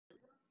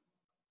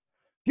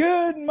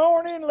Good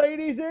morning,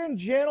 ladies and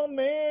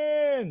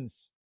gentlemen.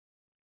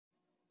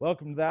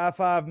 Welcome to the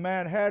I-5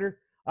 MADHATTER.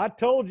 I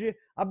told you,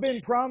 I've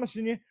been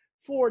promising you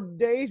for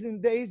days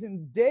and days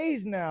and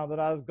days now that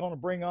I was going to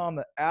bring on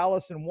the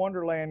Alice in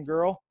Wonderland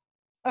girl.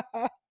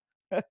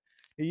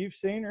 You've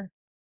seen her.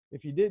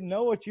 If you didn't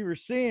know what you were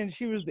seeing,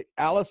 she was the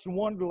Alice in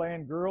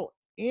Wonderland girl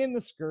in the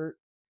skirt,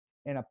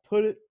 and I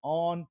put it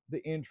on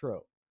the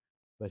intro.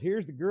 But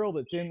here's the girl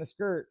that's in the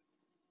skirt.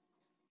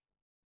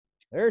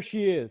 There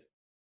she is.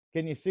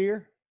 Can you see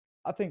her?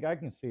 I think I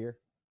can see her.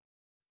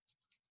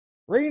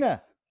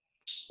 Rena,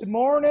 good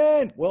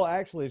morning. Well,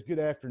 actually, it's good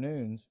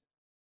afternoons.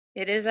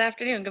 It is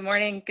afternoon. Good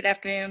morning, good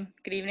afternoon,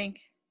 good evening.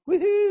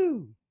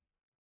 Woohoo!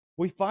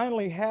 We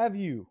finally have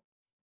you.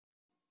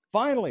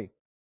 Finally.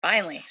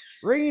 Finally.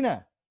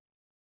 Rena,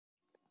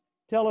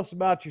 tell us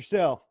about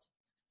yourself.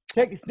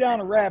 Take us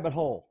down a rabbit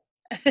hole.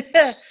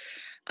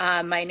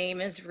 My name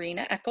is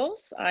Rena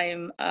Eccles.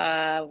 I'm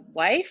a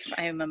wife,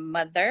 I am a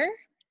mother.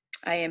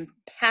 I am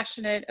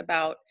passionate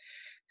about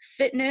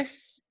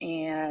fitness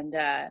and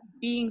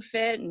being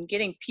fit and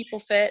getting people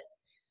fit.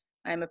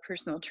 I'm a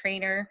personal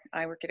trainer.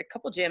 I work at a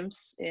couple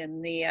gyms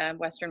in the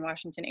Western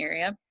Washington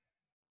area.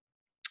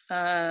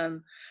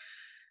 Um,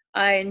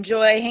 I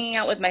enjoy hanging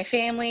out with my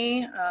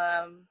family.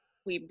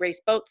 We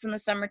race boats in the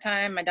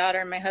summertime, my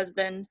daughter and my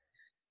husband.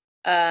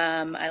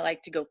 I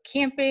like to go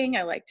camping.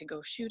 I like to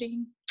go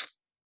shooting.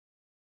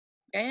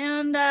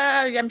 And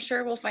I'm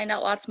sure we'll find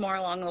out lots more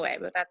along the way,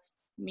 but that's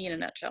me in a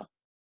nutshell.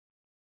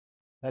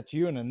 That's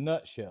you in a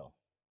nutshell.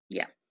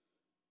 Yeah.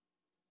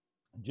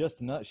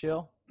 Just a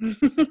nutshell?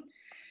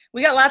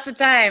 We got lots of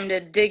time to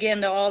dig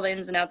into all the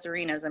ins and outs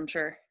arenas, I'm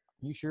sure.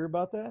 You sure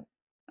about that?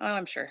 Oh,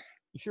 I'm sure.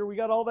 You sure we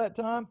got all that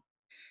time?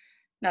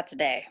 Not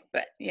today,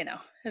 but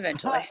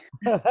eventually.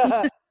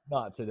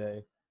 Not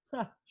today.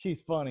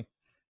 She's funny.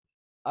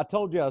 I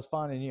told you I was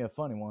finding you a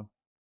funny one.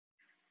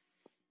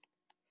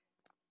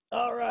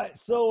 All right.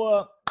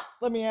 So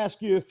let me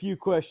ask you a few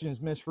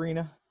questions, Miss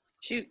Rena.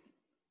 Shoot.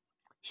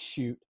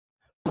 Shoot.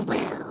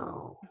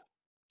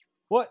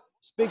 What?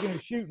 Speaking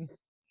of shooting,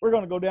 we're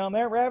going to go down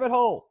that rabbit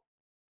hole.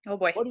 Oh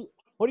boy.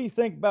 What do you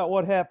think about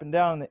what happened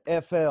down in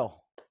the FL?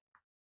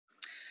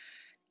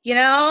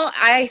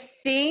 I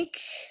think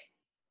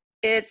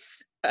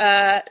it's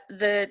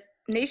the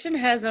nation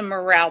has a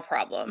morale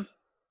problem.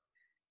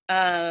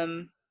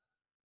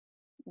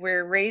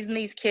 We're raising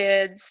these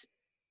kids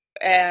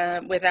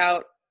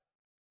without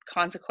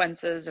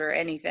consequences or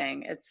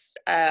anything. It's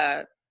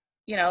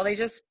they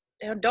just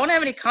don't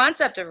have any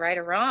concept of right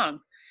or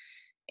wrong,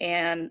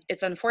 and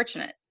it's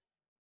unfortunate.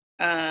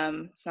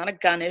 It's not a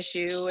gun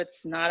issue.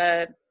 It's not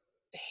a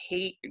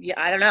hate. Yeah,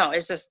 I don't know.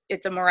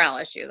 It's a morale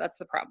issue. That's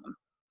the problem.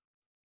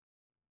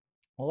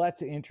 Well,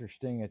 that's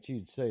interesting that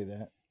you'd say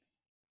that.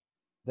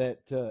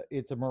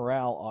 It's a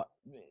morale.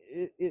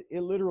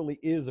 It literally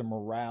is a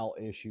morale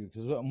issue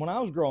because when I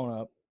was growing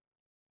up,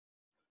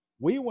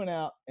 we went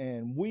out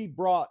and we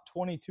brought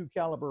 22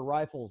 caliber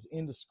rifles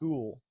into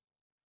school,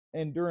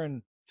 and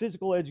during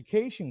physical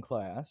education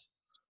class,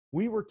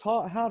 we were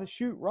taught how to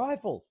shoot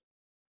rifles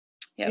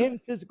Yep. in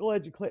physical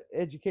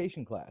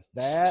education class.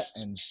 That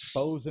and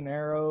bows and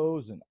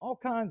arrows and all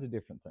kinds of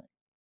different things.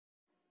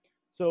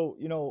 So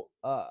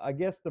I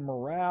guess the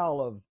morale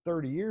of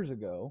 30 years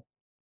ago,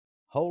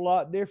 whole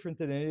lot different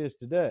than it is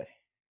today.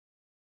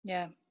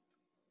 Yeah.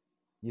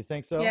 You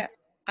think so? Yeah.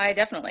 I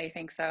definitely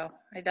think so.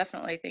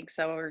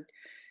 We're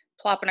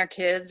plopping our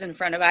kids in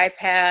front of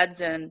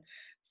iPads and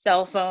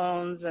cell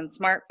phones and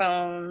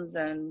smartphones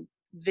and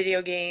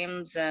video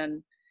games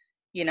and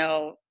you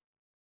know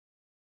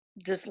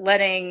just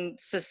letting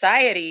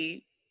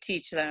society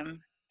teach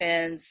them,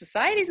 and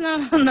society's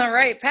not on the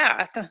right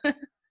path.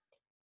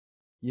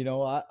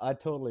 I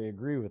totally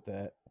agree with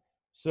that.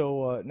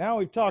 So now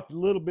we've talked a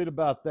little bit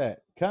about that.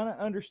 Kind of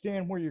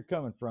understand where you're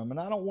coming from, and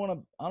I don't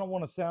want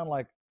to sound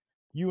like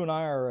you and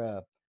I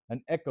are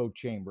an echo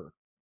chamber.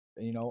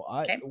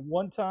 I Okay.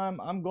 one time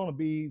I'm going to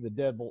be the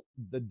devil,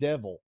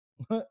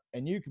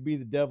 and you could be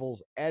the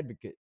devil's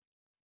advocate.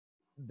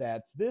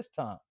 That's this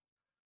time.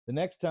 The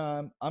next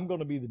time I'm going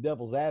to be the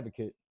devil's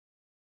advocate,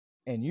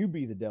 and you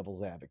be the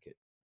devil's advocate.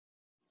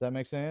 Does that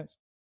make sense?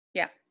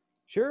 Yeah.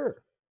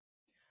 Sure.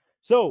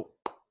 So,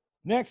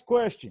 next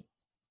question.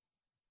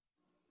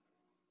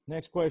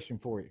 Next question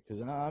for you,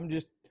 because I'm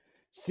just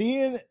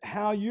seeing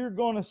how you're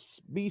going to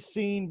be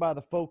seen by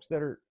the folks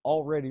that are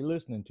already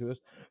listening to us.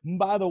 And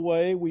by the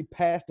way, we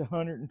passed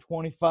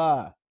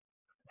 125.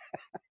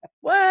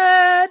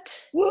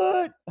 What?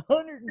 What?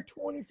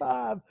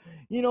 125.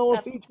 If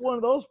That's each awesome. one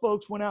of those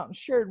folks went out and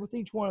shared with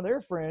each one of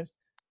their friends,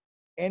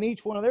 and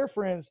each one of their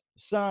friends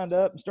signed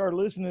up and started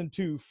listening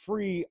to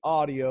free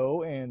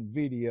audio and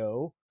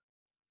video,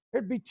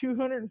 there'd be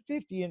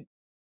 250 in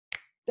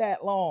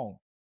that long.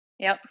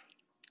 Yep.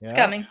 It's Yeah.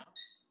 coming.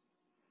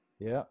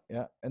 Yeah,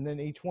 yeah. And then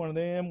each one of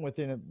them,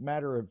 within a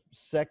matter of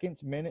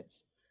seconds,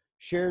 minutes,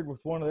 shared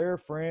with one of their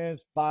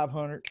friends,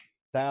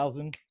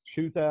 500,000,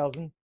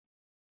 2,000.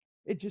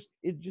 It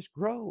just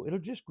grow. It'll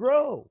just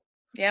grow.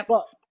 Yep.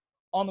 But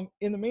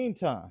in the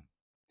meantime,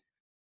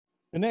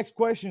 The next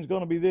question is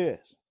going to be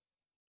this: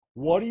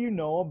 what do you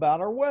know about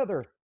our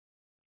weather?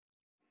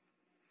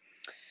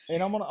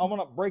 And I'm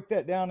gonna break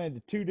that down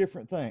into two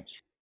different things.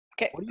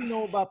 Okay. What do you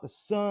know about the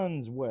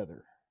sun's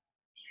weather?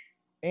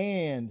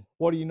 And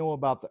what do you know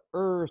about the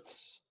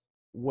Earth's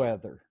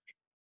weather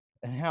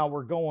and how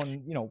we're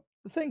going,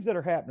 the things that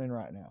are happening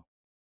right now?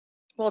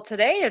 Well,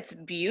 today it's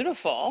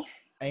beautiful.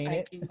 Ain't I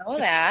it? do know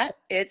that.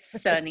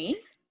 It's sunny.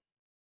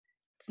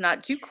 It's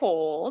not too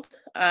cold.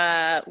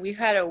 We've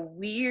had a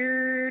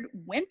weird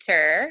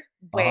winter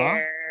Uh-huh.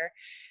 where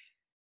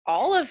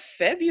all of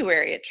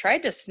February it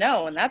tried to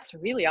snow, and that's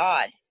really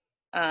odd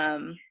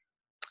um,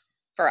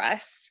 for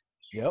us.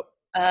 Yep.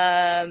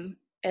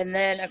 And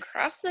then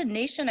across the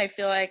nation, I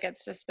feel like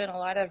it's just been a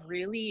lot of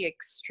really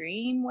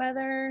extreme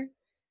weather,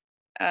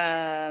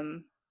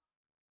 um,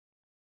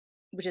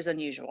 which is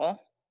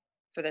unusual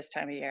for this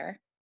time of year.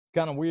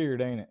 Kind of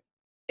weird, ain't it?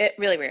 It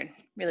really weird,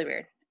 really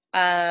weird.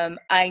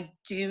 I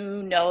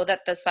do know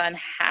that the sun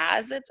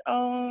has its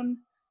own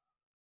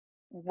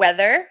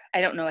weather.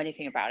 I don't know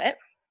anything about it.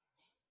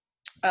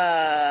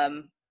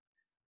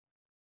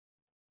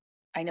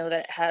 I know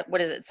that it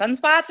what is it,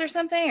 sunspots or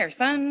something, or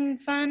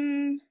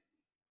sun.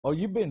 Oh,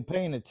 you've been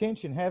paying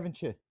attention,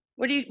 haven't you?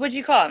 What'd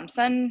you call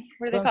them?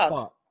 What are they called?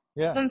 Sunspot.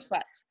 Yeah.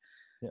 Sunspots.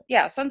 Yeah.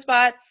 Yeah,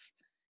 sunspots.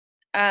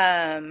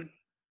 Um,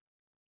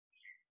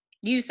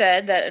 you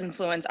said that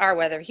influence our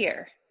weather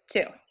here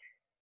too.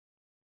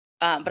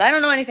 But I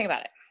don't know anything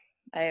about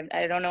it.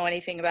 I don't know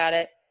anything about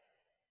it.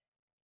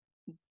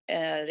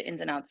 The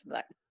ins and outs of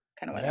that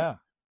kind of weather. Yeah.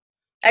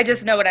 I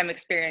just know what I'm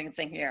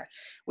experiencing here,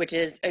 which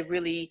is a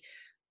really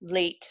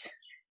late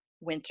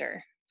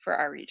winter for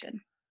our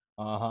region.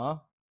 Uh-huh.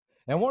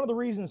 And one of the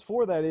reasons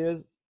for that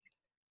is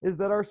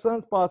that our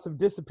sunspots have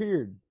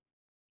disappeared.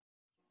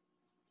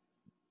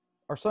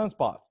 Our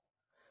sunspots.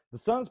 The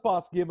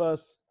sunspots give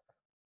us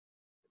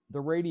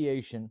the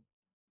radiation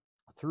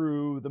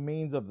through the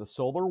means of the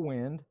solar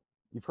wind.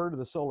 You've heard of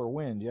the solar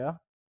wind, yeah?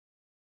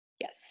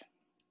 Yes.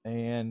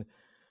 And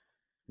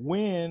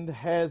wind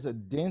has a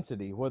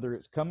density, whether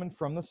it's coming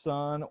from the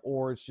sun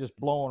or it's just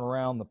blowing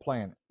around the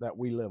planet that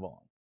we live on.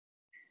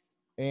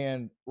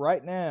 And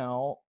right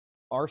now,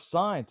 our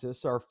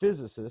scientists, our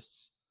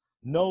physicists,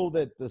 know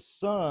that the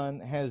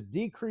sun has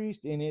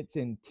decreased in its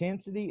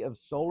intensity of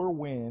solar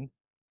wind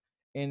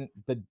and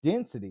the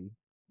density,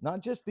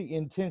 not just the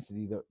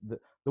intensity,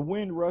 the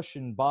wind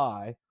rushing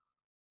by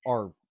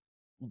our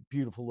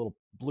beautiful little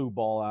blue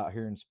ball out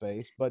here in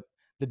space, but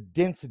the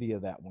density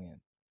of that wind.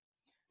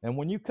 And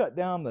when you cut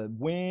down the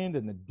wind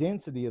and the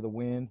density of the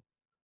wind,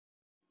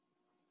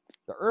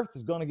 the earth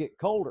is going to get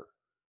colder.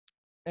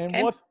 And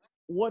Okay.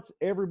 what's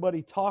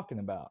everybody talking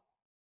about?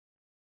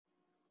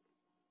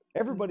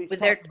 Everybody's With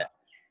their talking about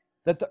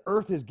that the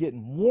earth is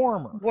getting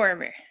warmer.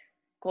 warmer,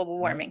 global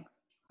warming.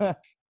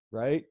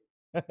 Right?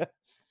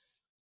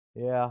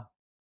 Yeah.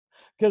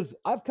 Because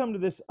I've come to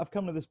this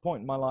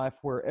point in my life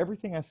where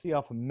everything I see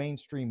off of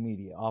mainstream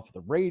media, off of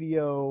the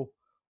radio,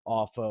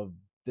 off of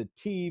the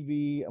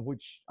TV,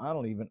 which I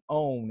don't even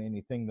own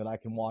anything that I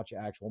can watch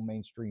actual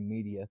mainstream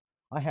media.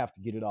 I have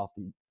to get it off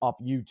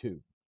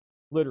YouTube.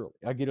 Literally,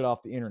 I get it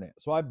off the internet.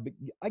 So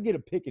I get to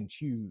pick and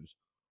choose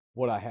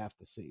what I have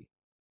to see.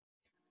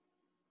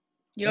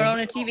 You don't And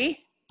own a TV?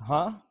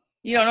 huh?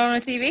 You don't own a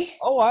TV?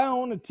 Oh, I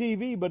own a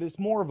TV, but it's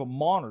more of a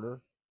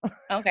monitor.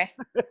 Okay.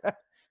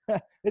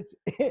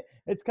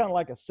 It's kind of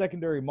like a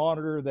secondary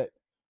monitor that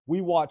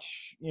we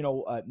watch,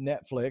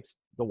 Netflix.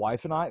 The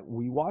wife and I,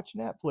 we watch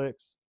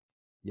Netflix.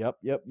 Yep.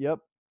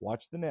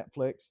 Watch the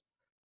Netflix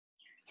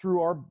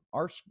through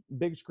our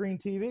big screen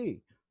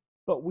TV.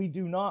 But we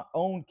do not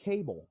own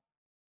cable.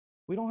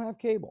 We don't have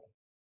cable.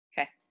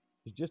 Okay.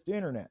 It's just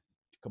internet,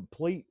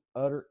 complete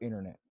utter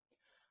internet.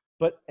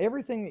 But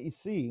everything that you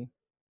see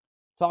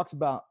talks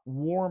about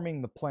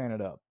warming the planet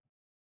up.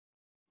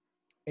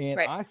 And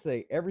Right. I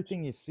say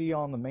everything you see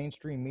on the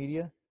mainstream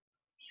media,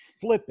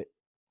 flip it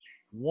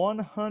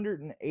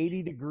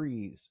 180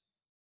 degrees.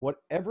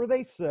 Whatever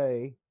they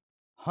say,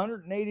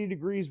 180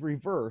 degrees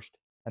reversed,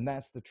 and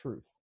that's the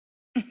truth.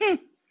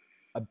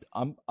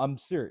 I'm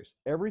serious.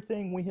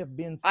 Everything we have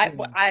been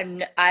seeing,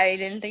 I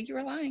didn't think you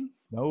were lying.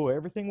 no,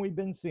 everything we've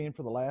been seeing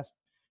for the last,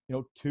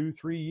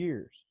 2-3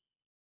 years,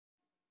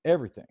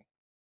 everything,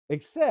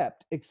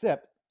 except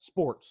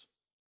sports.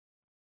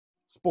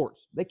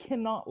 Sports. They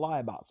cannot lie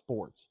about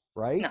sports,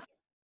 right? No.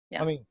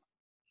 Yeah. I mean,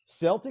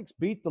 Celtics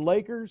beat the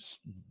Lakers.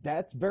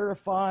 That's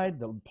verified.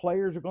 The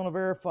players are going to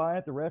verify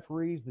it. The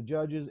referees, the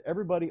judges,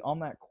 everybody on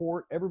that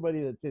court,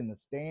 everybody that's in the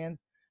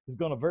stands is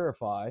going to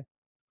verify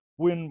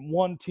when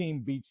one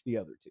team beats the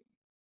other team.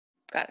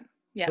 Got it.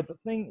 Yeah. But the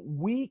thing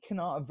we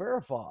cannot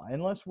verify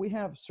unless we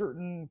have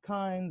certain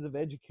kinds of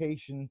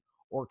education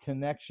or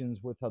connections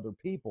with other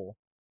people,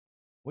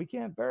 we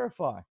can't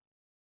verify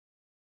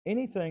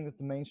anything that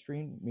the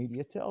mainstream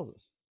media tells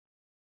us,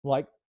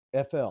 like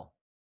FL.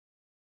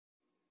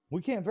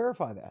 We can't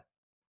verify that.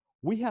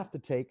 We have to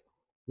take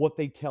what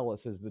they tell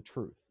us as the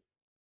truth.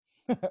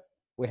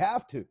 We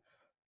have to,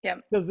 Yeah.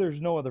 because there's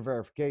no other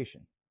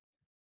verification.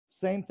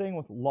 Same thing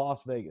with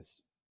Las Vegas.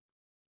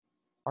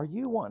 Are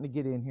you wanting to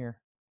get in here?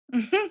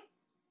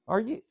 Are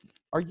you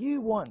are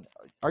you wanting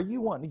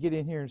to get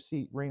in here and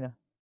see Rena?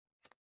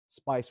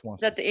 Spice Is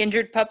wants to that the see.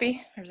 injured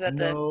puppy, or is that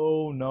the?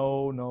 No,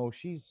 no, no.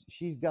 She's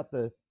got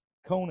the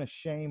cone of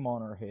shame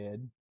on her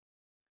head.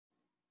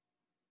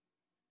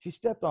 She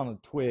stepped on a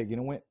twig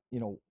and it went,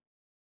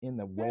 in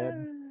the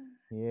web.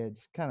 Yeah,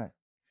 just kind of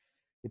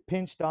it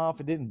pinched off.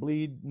 It didn't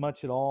bleed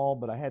much at all,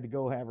 but I had to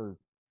go have her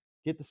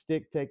get the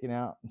stick taken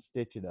out and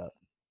stitch it up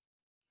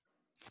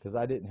because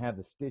I didn't have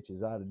the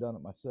stitches. I'd have done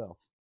it myself.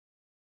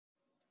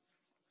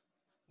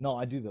 No,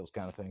 I do those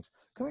kind of things.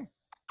 Come here.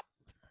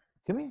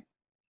 Come here.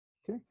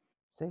 Come here.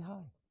 Say hi.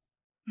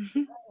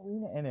 Say hi,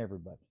 Rena and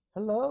everybody.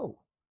 Hello.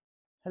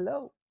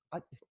 Hello.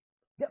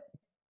 Yep.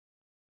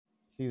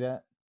 See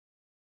that?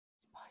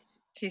 Spice.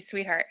 She's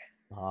sweetheart.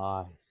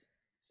 Spice.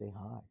 Say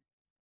hi.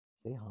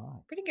 Say hi.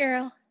 Pretty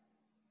girl.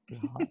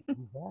 Say hi.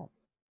 Who's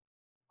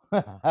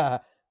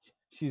that?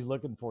 She's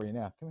looking for you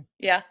now. Come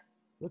here. Yeah.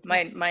 Look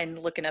here. Mine's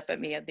looking up at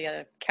me at the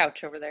other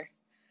couch over there.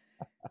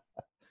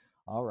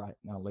 All right.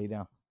 Now lay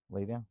down.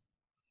 Lay down.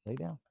 Lay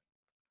down.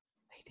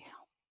 Lay down.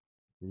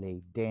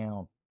 Lay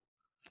down.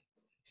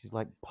 She's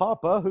like,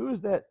 Papa,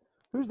 who's that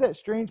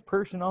strange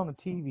person on the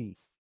TV?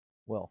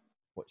 Well,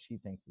 what she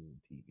thinks is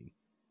a TV.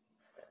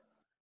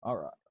 All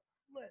right.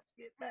 Let's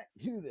get back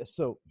to this.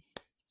 So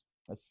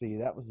let's see.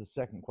 That was the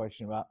second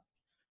question about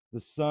the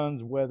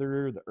sun's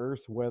weather, the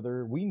earth's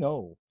weather. We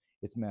know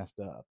it's messed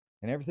up.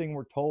 And everything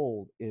we're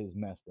told is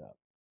messed up.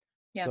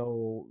 Yeah.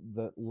 So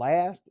the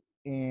last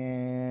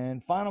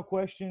and final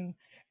question,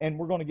 and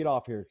we're going to get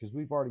off here because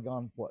we've already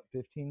gone, what,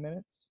 15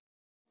 minutes?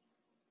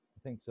 I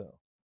think so.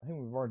 I think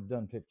we've already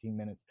done 15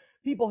 minutes.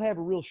 People have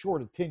a real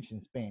short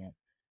attention span.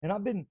 And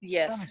I've been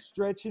kind of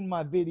stretching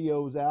my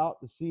videos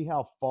out to see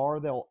how far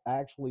they'll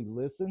actually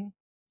listen.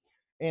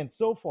 And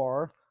so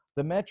far,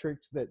 the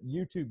metrics that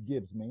YouTube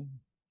gives me,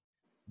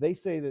 they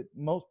say that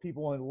most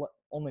people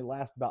only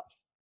last about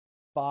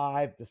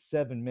 5 to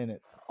 7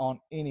 minutes on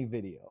any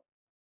video.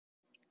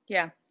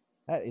 Yeah.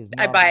 That is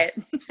I not buy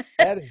it.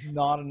 that is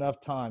not enough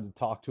time to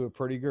talk to a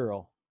pretty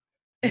girl.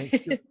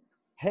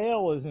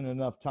 Hell isn't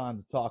enough time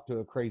to talk to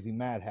a crazy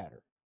Mad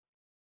Hatter.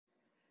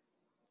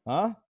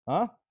 Huh?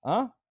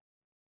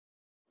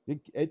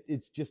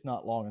 It's just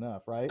not long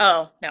enough, right?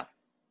 Oh, no.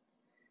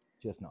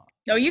 Just not.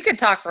 No, you could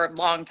talk for a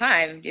long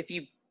time if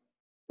the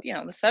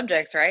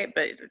subject's right,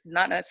 but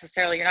not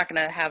necessarily, you're not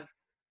going to have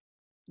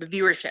the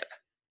viewership.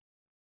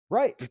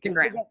 Right. Stick Because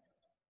around. they got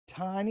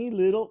tiny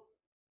little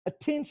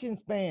attention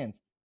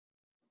spans.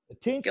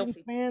 Attention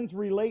Guilty. spans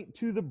relate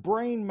to the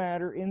brain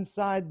matter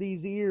inside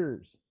these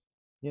ears.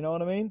 You know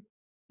what I mean?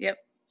 Yep.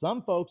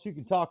 Some folks you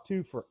can talk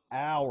to for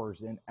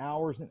hours and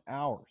hours and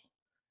hours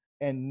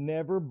and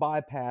never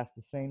bypass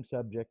the same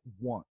subject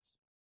once.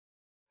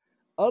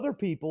 Other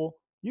people,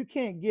 you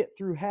can't get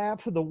through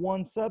half of the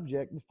one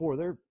subject before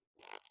they're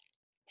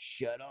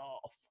shut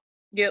off.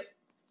 Yep.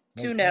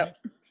 Makes Tuned out.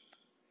 sense?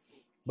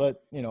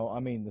 But,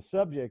 the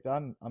subject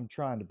I'm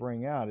trying to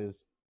bring out is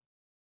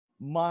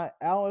my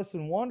Alice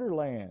in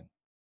Wonderland.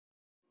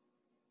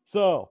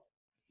 So,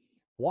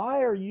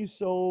 why are you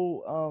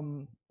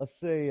so, let's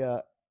say,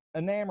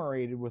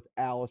 enamored with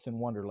Alice in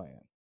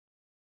Wonderland?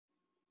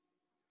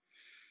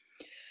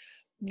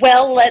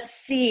 Well, let's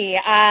see.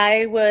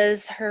 I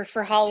was her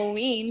for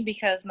Halloween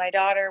because my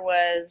daughter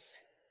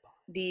was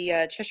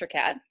the Cheshire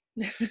Cat.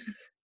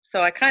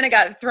 So I kind of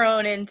got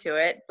thrown into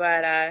it,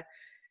 but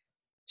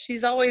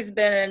she's always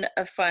been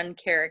a fun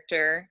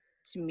character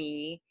to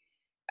me.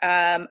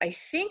 I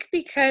think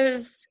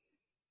because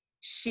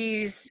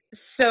she's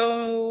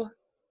so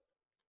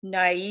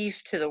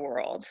naive to the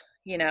world,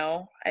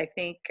 I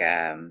think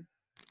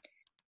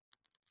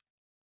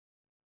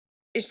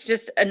it's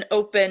just an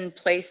open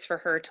place for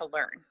her to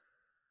learn.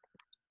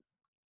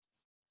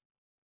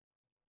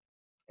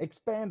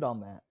 Expand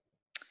on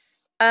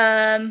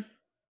that.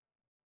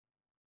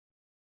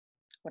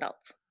 What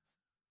else?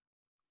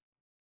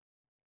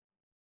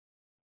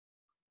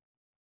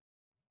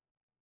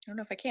 I don't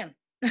know if I can.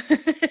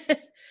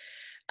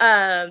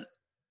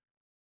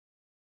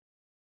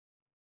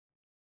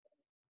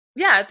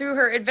 Yeah, through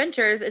her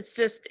adventures, it's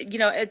just,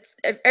 it's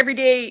every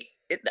day.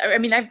 I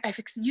mean, I've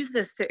used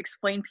this to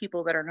explain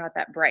people that are not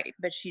that bright,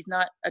 but she's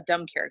not a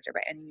dumb character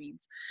by any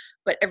means.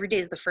 But every day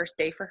is the first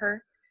day for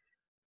her.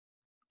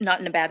 Not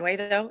in a bad way,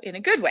 though, in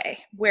a good way,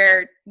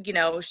 where,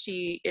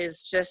 she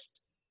is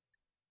just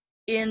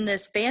in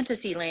this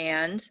fantasy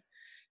land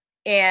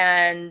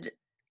and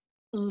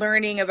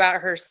learning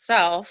about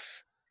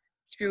herself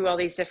through all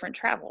these different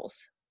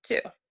travels, too.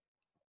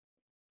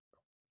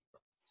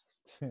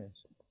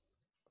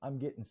 I'm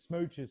getting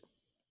smooches.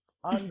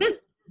 I'm getting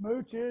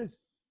smooches.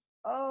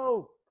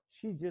 Oh,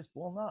 she just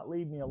will not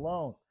leave me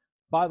alone.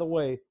 By the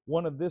way,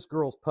 one of this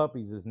girl's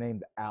puppies is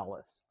named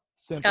Alice.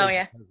 Simply Oh,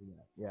 yeah. because of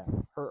that. Yeah.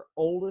 Her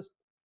oldest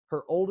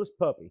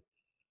puppy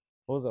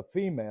was a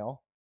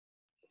female,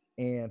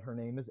 and her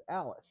name is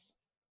Alice.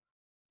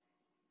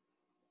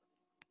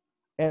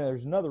 And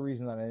there's another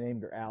reason that I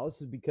named her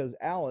Alice is because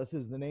Alice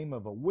is the name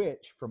of a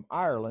witch from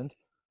Ireland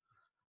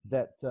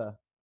that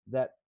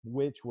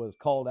which was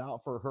called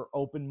out for her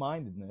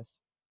open-mindedness.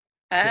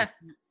 Ah,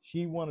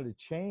 She wanted to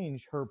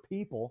change her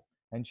people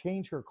and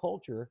change her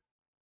culture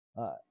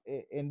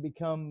and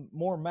become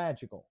more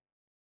magical.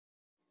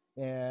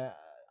 And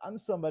I'm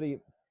somebody,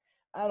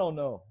 I don't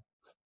know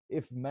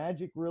if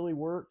magic really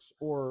works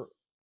or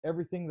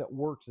everything that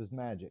works is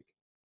magic.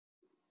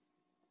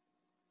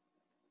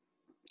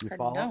 You hard to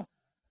follow? know.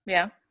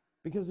 Yeah,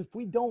 Because if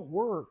we don't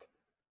work,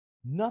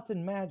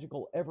 nothing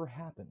magical ever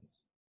happens.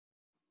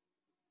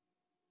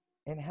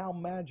 And how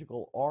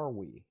magical are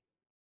we?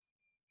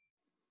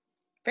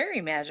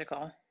 very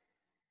magical.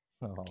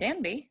 Oh,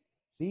 Can be.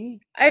 see?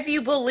 If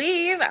you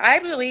believe, I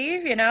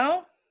believe,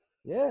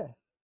 Yeah.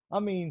 I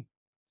mean,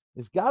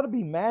 it's got to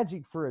be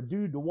magic for a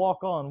dude to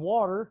walk on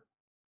water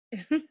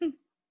My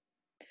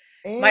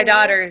and walk.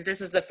 daughter's,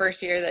 this is the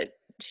first year that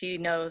she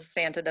knows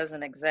Santa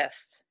doesn't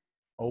exist.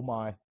 Oh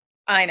my.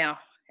 I know.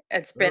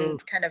 It's been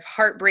Ugh. kind of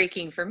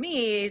heartbreaking for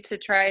me to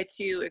try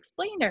to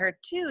explain to her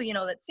too,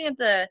 that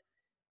Santa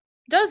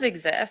does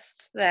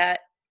exist, that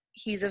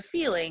he's a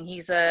feeling,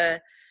 he's a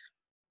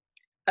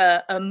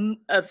oh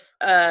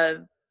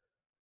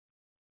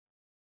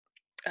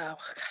gosh,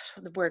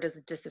 the word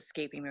is just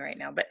escaping me right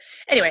now. But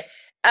anyway,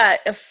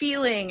 a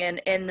feeling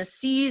and the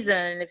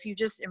season, if you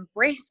just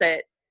embrace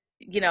it,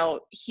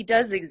 he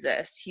does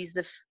exist.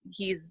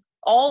 He's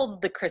all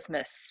the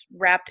Christmas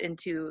wrapped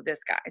into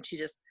this guy. And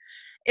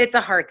it's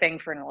a hard thing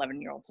for an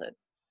 11-year-old to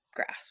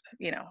grasp.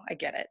 I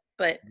get it.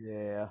 But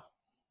Yeah.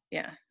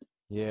 yeah.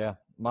 Yeah.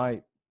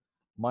 My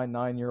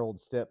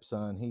 9-year-old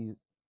stepson,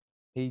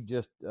 he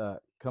just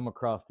come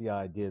across the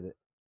idea that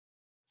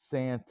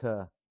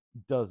Santa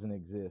doesn't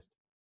exist.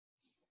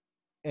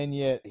 And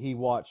yet he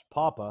watched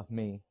Papa,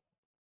 me,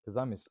 because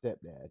I'm his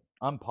stepdad.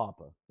 I'm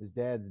Papa. His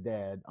dad's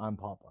dad. I'm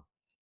Papa.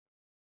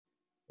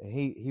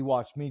 He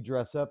watched me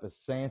dress up as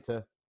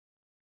Santa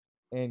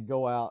and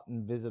go out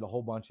and visit a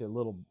whole bunch of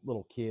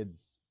little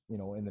kids,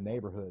 in the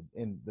neighborhood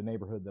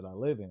that I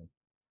live in,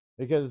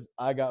 because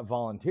I got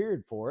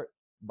volunteered for it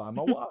by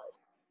my wife.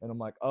 And I'm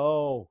like,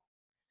 oh,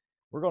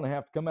 we're gonna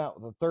have to come out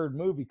with a third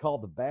movie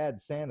called The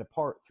Bad Santa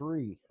Part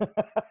 3.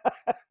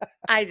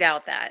 I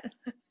doubt that.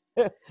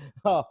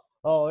 oh,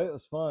 oh, it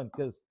was fun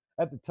because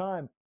at the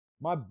time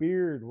my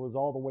beard was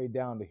all the way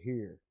down to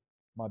here.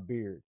 My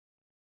beard.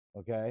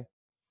 Okay.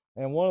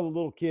 And one of the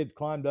little kids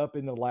climbed up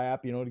in the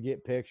lap, to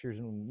get pictures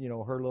and,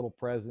 her little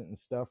present and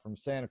stuff from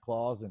Santa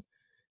Claus.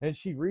 And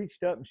she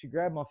reached up and she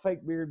grabbed my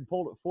fake beard and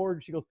pulled it forward.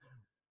 And she goes,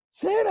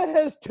 Santa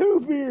has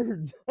two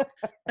beards.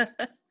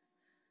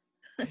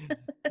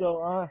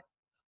 So I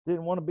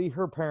didn't want to be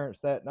her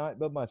parents that night.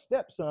 But my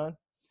stepson,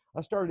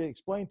 I started to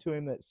explain to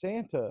him that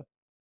Santa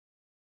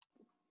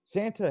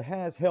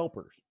has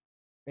helpers.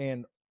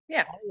 And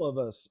Yeah. all of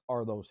us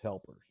are those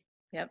helpers.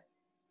 Yep.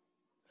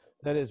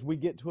 That as we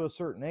get to a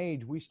certain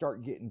age, we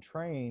start getting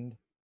trained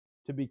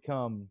to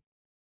become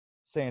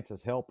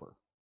Santa's helper.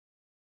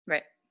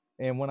 Right.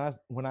 And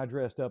when I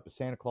dressed up as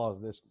Santa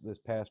Claus this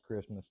past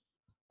Christmas,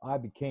 I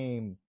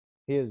became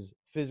his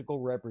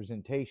physical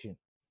representation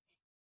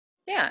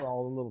Yeah. for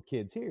all the little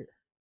kids here.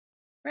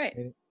 Right.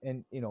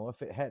 And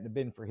if it hadn't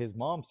been for his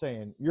mom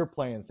saying you're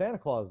playing Santa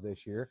Claus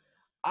this year,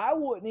 I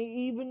wouldn't have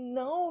even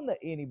known that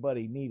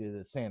anybody needed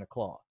a Santa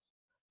Claus.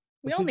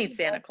 We all need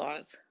Santa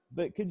Claus.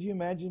 But could you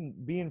imagine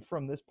being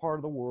from this part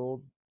of the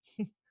world,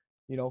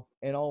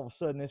 and all of a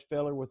sudden this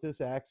feller with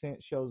this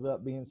accent shows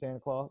up being Santa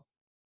Claus?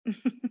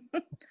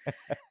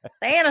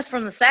 Santa's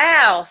from the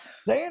South.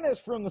 Santa's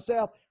from the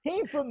South. He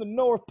ain't from the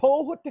North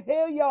Pole. What the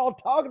hell y'all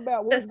talking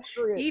about? Where's my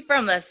grits? He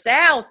from the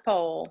South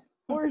Pole.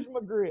 Where's my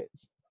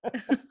grits?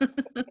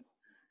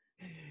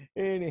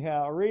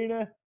 Anyhow,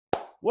 Rena,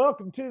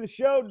 welcome to the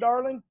show,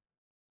 darling.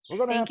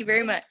 Thank you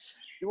very much.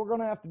 We're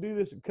going to have to do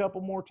this a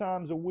couple more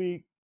times a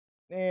week,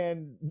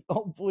 and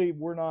hopefully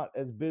we're not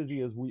as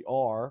busy as we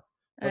are.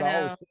 But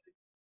I always say,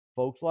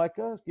 folks like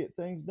us get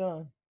things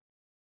done.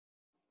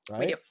 Right?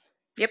 We do.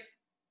 Yep.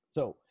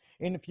 So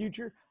in the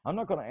future, I'm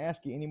not going to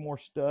ask you any more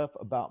stuff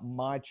about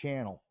my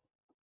channel,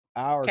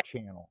 our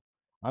channel.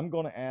 I'm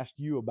going to ask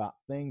you about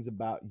things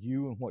about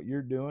you and what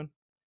you're doing,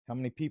 how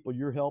many people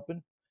you're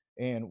helping,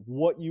 and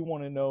what you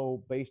want to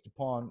know based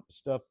upon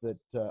stuff that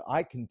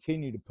I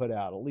continue to put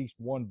out, at least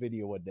one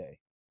video a day.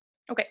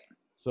 Okay.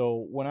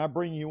 So when I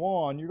bring you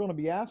on, you're going to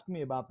be asking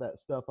me about that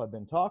stuff I've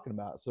been talking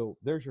about. So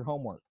there's your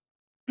homework.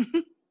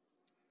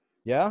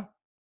 Yeah?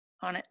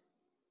 On it.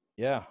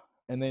 Yeah.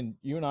 And then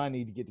you and I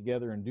need to get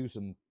together and do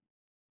some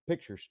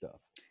picture stuff.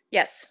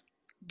 Yes.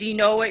 Do you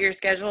know what your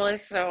schedule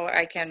is so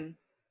I can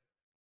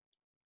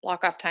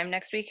block off time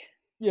next week?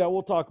 Yeah,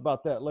 we'll talk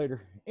about that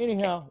later.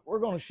 Anyhow, we're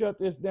going to shut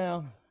this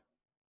down.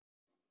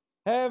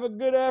 Have a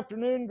good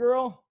afternoon,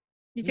 girl.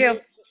 You too.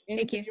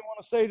 Anything you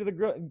want to say to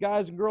the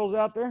guys and girls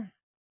out there?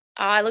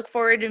 I look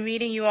forward to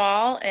meeting you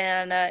all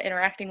and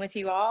interacting with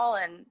you all,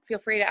 and feel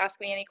free to ask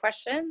me any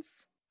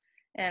questions.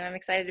 And I'm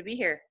excited to be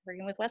here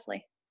working with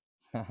Wesley.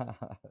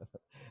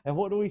 And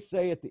what do we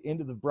say at the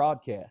end of the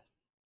broadcast?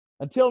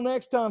 Until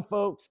next time,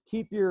 folks,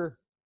 keep your...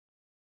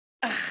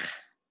 I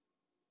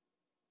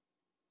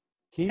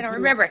don't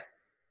remember.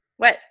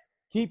 What?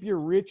 Keep your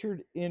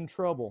Richard in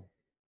trouble.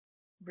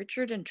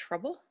 Richard in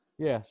trouble?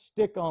 Yeah,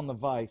 stick on the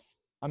vice.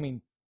 I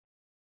mean,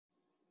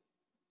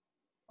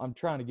 I'm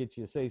trying to get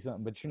you to say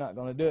something, but you're not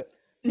going to do it.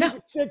 Keep No.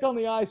 your stick on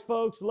the ice,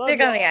 folks. Love Stick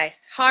you. on the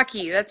ice.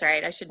 Hockey. That's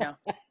right. I should know.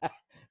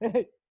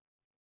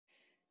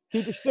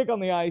 Keep your stick on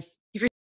the ice. Keep your